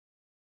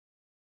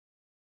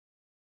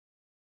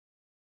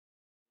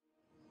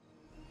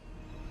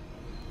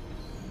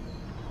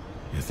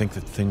to think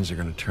that things are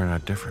going to turn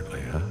out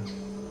differently, huh?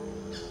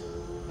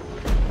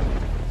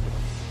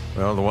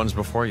 Well, the ones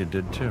before you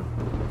did too.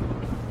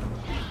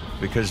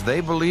 Because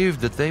they believed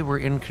that they were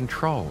in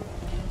control.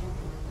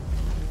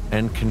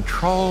 And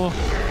control,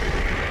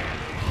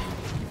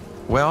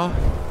 well,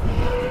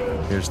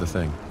 here's the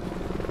thing.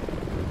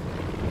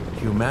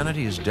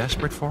 Humanity is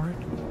desperate for it.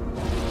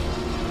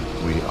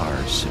 We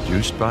are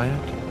seduced by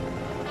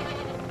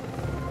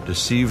it,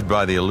 deceived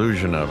by the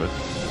illusion of it,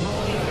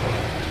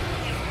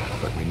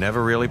 but we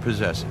never really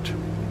possess it.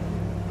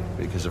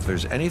 Because if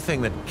there's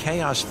anything that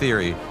chaos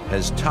theory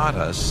has taught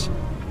us,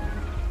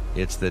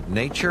 it's that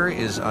nature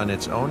is on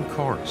its own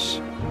course.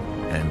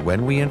 And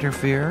when we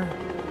interfere,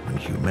 when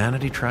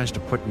humanity tries to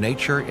put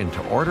nature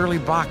into orderly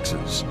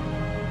boxes,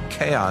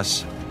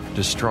 chaos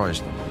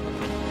destroys them.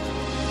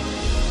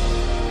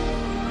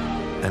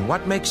 And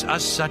what makes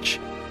us such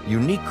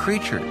unique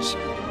creatures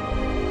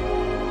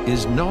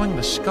is knowing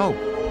the scope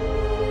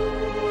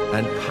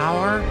and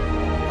power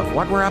of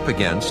what we're up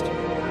against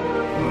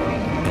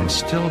and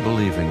still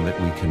believing that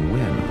we can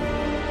win.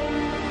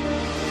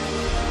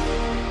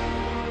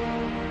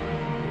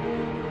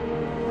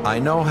 I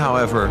know,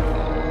 however,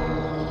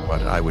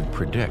 what I would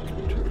predict.